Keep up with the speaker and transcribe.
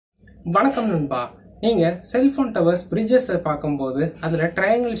வணக்கம் நண்பா. நீங்க செல்போன் டவர்ஸ் பிரிட்ஜஸ் பார்க்கும்போது அதுல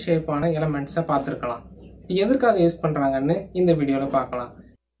ட்ரையாங்கிள் ஷேப்பான எலமெண்ட்ஸை பார்த்துருக்கலாம். இது எதற்காக யூஸ் பண்றாங்கன்னு இந்த வீடியோல பார்க்கலாம்.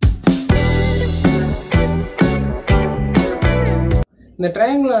 இந்த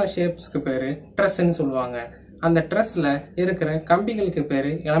ட்ரையாங்குலர் ஷேப்ஸ்க்கு பேரு ட்ரஸ்ன்னு சொல்லுவாங்க. அந்த ட்ரஸ்ல இருக்கிற கம்பிகளுக்கு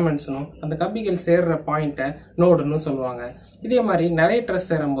பேரு எலமெண்ட்ஸ்னும் அந்த கம்பிகள் சேர்ற பாயிண்ட நோடுன்னு சொல்லுவாங்க. இதே மாதிரி நிறைய ட்ரஸ்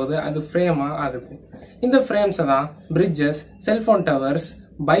சேரும்போது அது ஃப்ரேமா ஆகுது. இந்த ஃப்ரேம்ஸை தான் bridges, cellphone towers,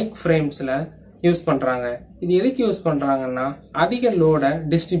 bike ஃப்ரேம்ஸ்ல use பண்றாங்க. இது எதுக்கு யூஸ் பண்றாங்கன்னா அதிக லோட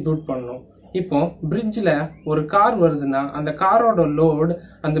டிஸ்ட்ரிபியூட் பண்ணும். இப்போ பிரிட்ஜ்ல ஒரு கார் வருதுன்னா அந்த காரோட லோடு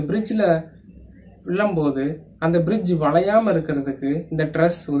அந்த பிரிட்ஜ்ல விழும்போது அந்த பிரிட்ஜ் வளையாம இருக்கிறதுக்கு இந்த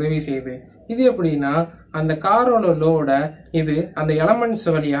ட்ரஸ் உதவி செய்யுது. இது எப்படின்னா அந்த காரோட லோட இது அந்த எலமெண்ட்ஸ்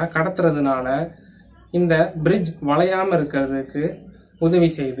வழியா கடத்துறதுனால இந்த பிரிட்ஜ் வளையாம இருக்கிறதுக்கு உதவி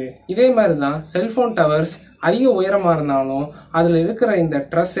செய்யுது. இதே மாதிரிதான் செல்போன் டவர்ஸ் அதிக உயரமா இருந்தாலும் அதுல இருக்கிற இந்த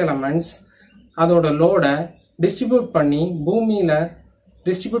ட்ரஸ் எலமெண்ட்ஸ் அதோட லோட டிஸ்ட்ரிபியூட் பண்ணி பூமியில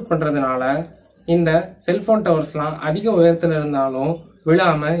டிஸ்ட்ரிபியூட் பண்றதுனால இந்த செல்போன் டவர்ஸ்லாம் அதிக உயரத்துல இருந்தாலும்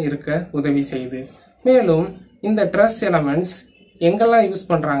விழாம இருக்க உதவி செய்யுது. மேலும் இந்த ட்ரஸ் எலமெண்ட்ஸ் எங்கெல்லாம் யூஸ்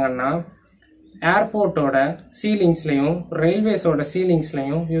பண்றாங்கன்னா ஏர்போர்ட்டோட சீலிங்ஸ்லயும் ரயில்வேஸோட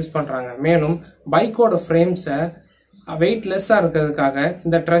சீலிங்ஸ்லயும் யூஸ் பண்றாங்க. மேலும் பைக்கோட ஃப்ரேம்ஸை வெயிட்லெஸ்ஸா இருக்கிறதுக்காக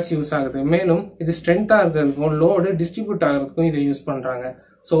இந்த ட்ரஸ் யூஸ் ஆகுது. மேலும் இது ஸ்ட்ரென்த்தா இருக்கிறதுக்கும் லோடு டிஸ்ட்ரிபியூட் ஆகிறதுக்கும் இதை யூஸ் பண்றாங்க.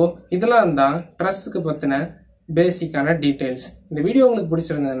 ஸோ இதெல்லாம் தான் ட்ரஸ்க்கு பத்தின பேசிக்கான டீடைல்ஸ். இந்த வீடியோ உங்களுக்கு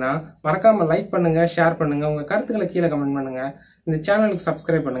பிடிச்சிருந்ததுன்னா மறக்காம லைக் பண்ணுங்க, ஷேர் பண்ணுங்க, உங்க கருத்துக்களை கீழே கமெண்ட் பண்ணுங்க, இந்த சேனலுக்கு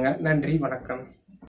சப்ஸ்கிரைப் பண்ணுங்க. நன்றி, வணக்கம்.